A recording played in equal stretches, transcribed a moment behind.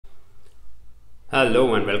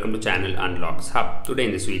Hello and welcome to channel Unlocks Hub. Today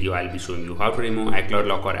in this video I'll be showing you how to remove iCloud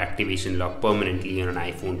lock or activation lock permanently on an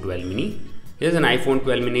iPhone 12 mini. Here's an iPhone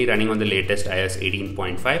 12 mini running on the latest iOS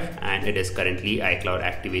 18.5 and it is currently iCloud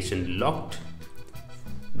activation locked.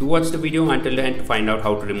 Do watch the video until the end to find out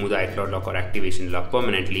how to remove the iCloud lock or activation lock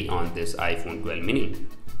permanently on this iPhone 12 mini.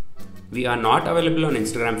 We are not available on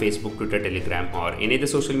Instagram, Facebook, Twitter, Telegram or any other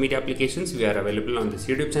social media applications. We are available on this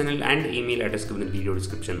YouTube channel and email address given in the video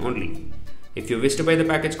description only. If you wish to buy the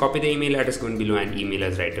package, copy the email address given below and email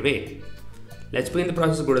us right away. Let's begin the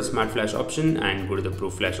process. Go to the Smart Flash option and go to the Pro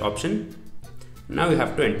Flash option. Now you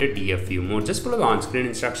have to enter DFU mode. Just follow the on-screen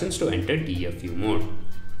instructions to enter DFU mode.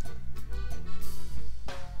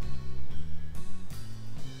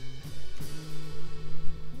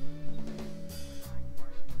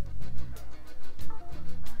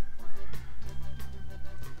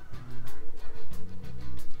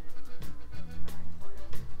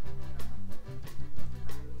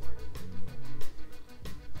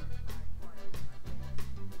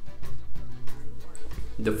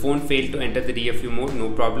 The phone failed to enter the DFU mode,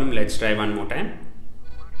 no problem, let's try one more time.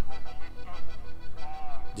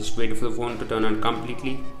 Just wait for the phone to turn on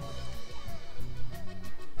completely.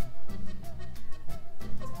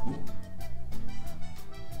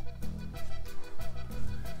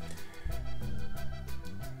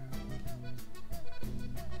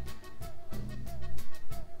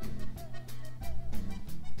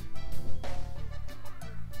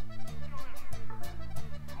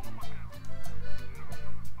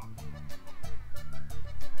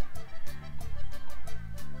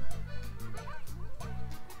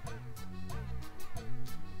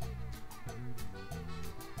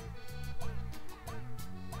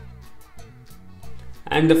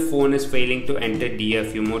 And the phone is failing to enter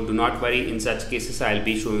DFU mode. Do not worry, in such cases I'll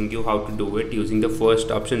be showing you how to do it using the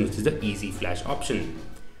first option, which is the Easy Flash option.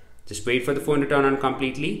 Just wait for the phone to turn on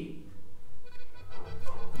completely.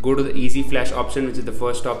 Go to the Easy Flash option, which is the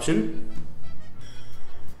first option.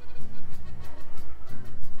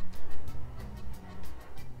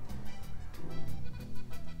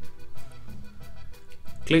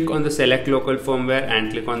 Click on the Select Local Firmware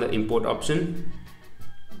and click on the Import option.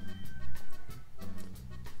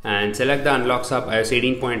 And select the Unlocks Hub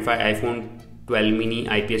iOS 18.5 iPhone 12 mini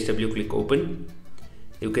iPsw. Click open.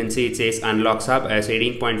 You can see it says Unlocks Hub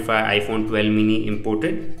iOS 18.5 iPhone 12 mini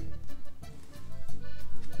imported.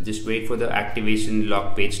 Just wait for the activation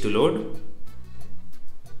lock page to load.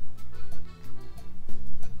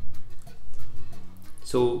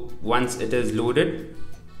 So once it is loaded,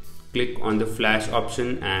 click on the Flash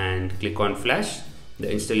option and click on Flash.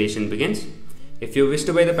 The installation begins. If you wish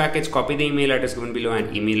to buy the package, copy the email address given below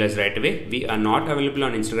and email us right away. We are not available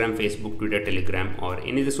on Instagram, Facebook, Twitter, Telegram or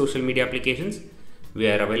any of the social media applications. We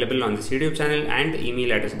are available on this YouTube channel and the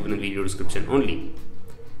email address given in the video description only.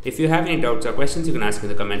 If you have any doubts or questions, you can ask in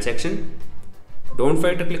the comment section. Don't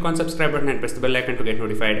forget to click on subscribe button and press the bell icon to get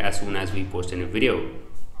notified as soon as we post a new video.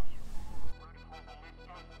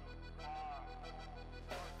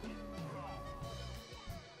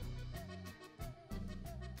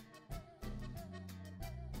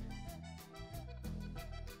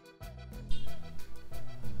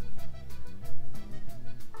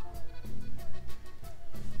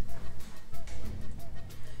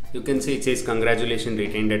 You can see it says congratulations,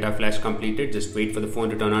 retain data flash completed. Just wait for the phone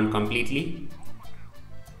to turn on completely.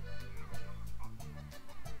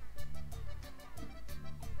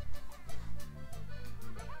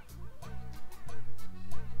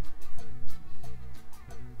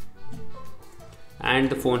 And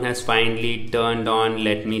the phone has finally turned on.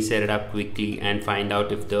 Let me set it up quickly and find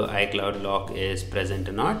out if the iCloud lock is present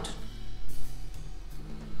or not.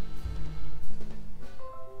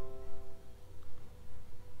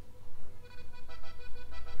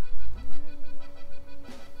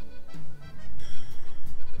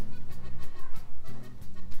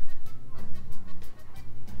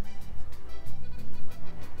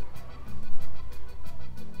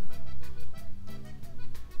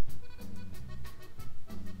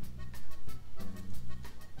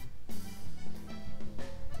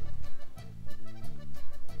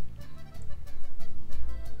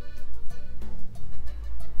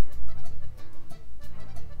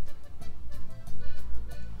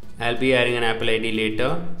 I'll be adding an Apple ID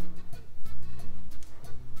later.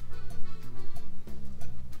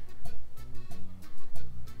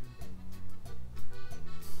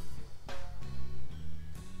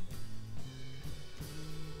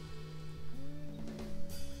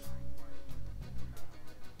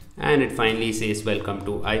 And it finally says welcome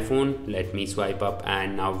to iPhone. Let me swipe up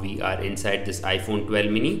and now we are inside this iPhone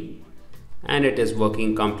 12 mini and it is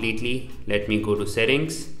working completely. Let me go to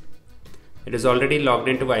settings. It is already logged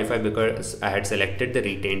into Wi-Fi because I had selected the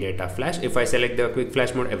retain data flash. If I select the quick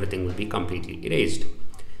flash mode, everything will be completely erased.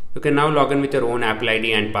 You can now log in with your own Apple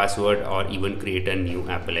ID and password, or even create a new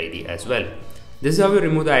Apple ID as well. This is how you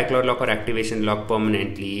remove the iCloud lock or activation lock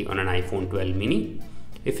permanently on an iPhone 12 mini.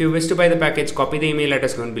 If you wish to buy the package, copy the email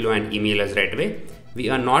address given below and email us right away. We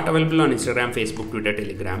are not available on Instagram, Facebook, Twitter,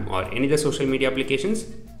 Telegram, or any other social media applications.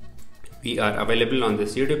 We are available on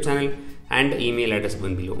this YouTube channel and the email address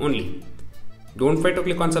given below only. Don't forget to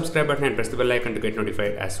click on subscribe button and press the bell icon to get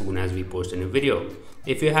notified as soon as we post a new video.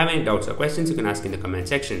 If you have any doubts or questions, you can ask in the comment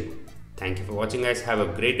section. Thank you for watching, guys. Have a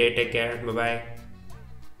great day. Take care. Bye bye.